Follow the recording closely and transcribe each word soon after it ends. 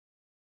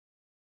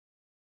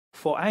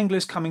For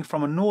anglers coming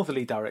from a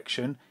northerly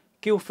direction,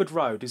 Guildford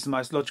Road is the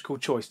most logical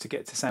choice to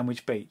get to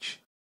Sandwich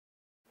Beach.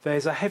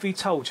 There's a heavy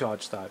toll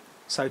charge though,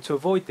 so to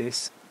avoid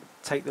this,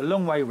 take the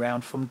long way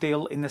round from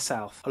Deal in the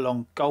south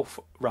along Gulf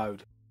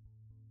Road.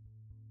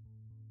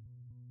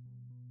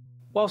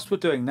 Whilst we're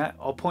doing that,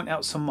 I'll point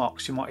out some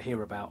marks you might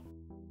hear about.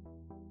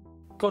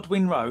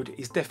 Godwin Road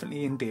is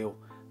definitely in Deal,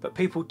 but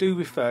people do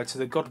refer to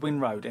the Godwin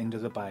Road end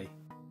of the bay.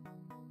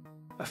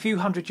 A few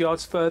hundred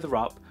yards further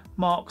up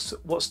marks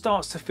what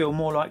starts to feel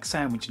more like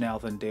Sandwich now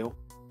than Deal,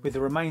 with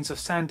the remains of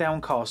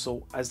Sandown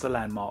Castle as the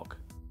landmark.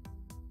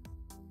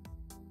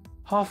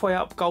 Halfway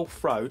up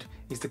Gulf Road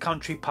is the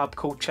country pub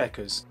called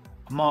Chequers,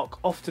 a mark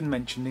often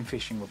mentioned in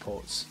fishing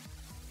reports.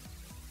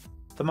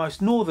 The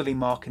most northerly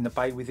mark in the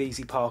bay with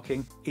easy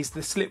parking is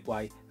the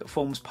slipway that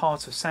forms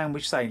part of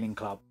Sandwich Sailing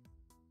Club,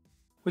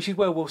 which is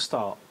where we'll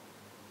start.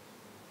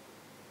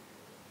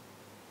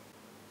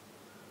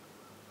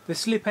 The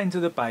slip end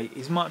of the bay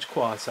is much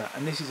quieter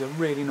and this is a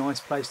really nice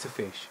place to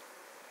fish.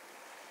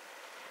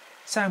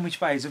 Sandwich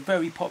Bay is a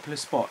very popular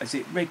spot as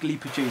it regularly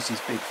produces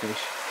big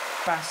fish,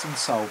 bass and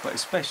sole but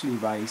especially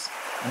rays,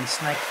 and is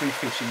snag-free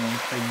fishing on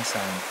clean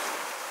sand.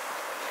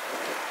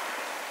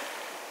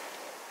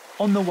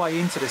 On the way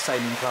into the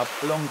sailing club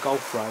along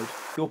Gulf Road,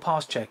 you'll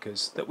pass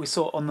Chequers that we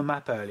saw on the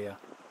map earlier.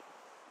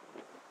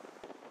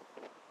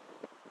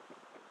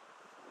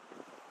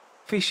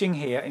 Fishing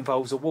here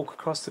involves a walk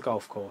across the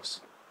golf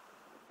course.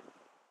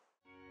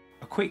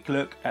 A quick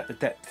look at the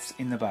depths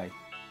in the bay.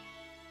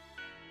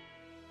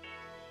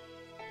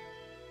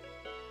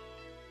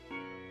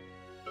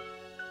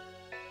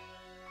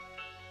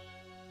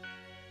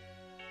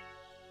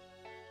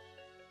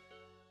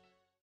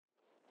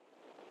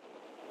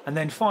 And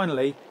then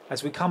finally,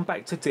 as we come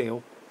back to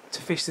Deal,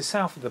 to fish the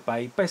south of the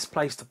bay, best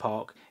place to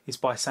park is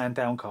by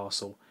Sandown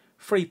Castle,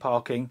 free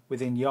parking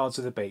within yards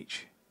of the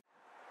beach.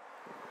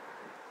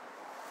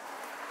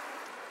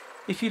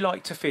 If you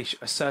like to fish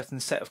a certain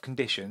set of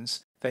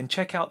conditions, then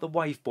check out the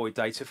wave buoy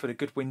data for the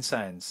Goodwin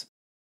Sands.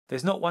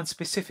 There's not one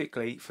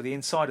specifically for the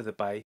inside of the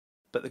bay,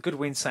 but the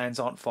Goodwin Sands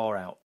aren't far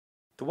out.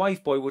 The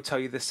wave buoy will tell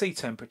you the sea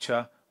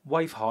temperature,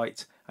 wave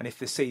height, and if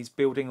the sea is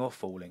building or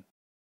falling.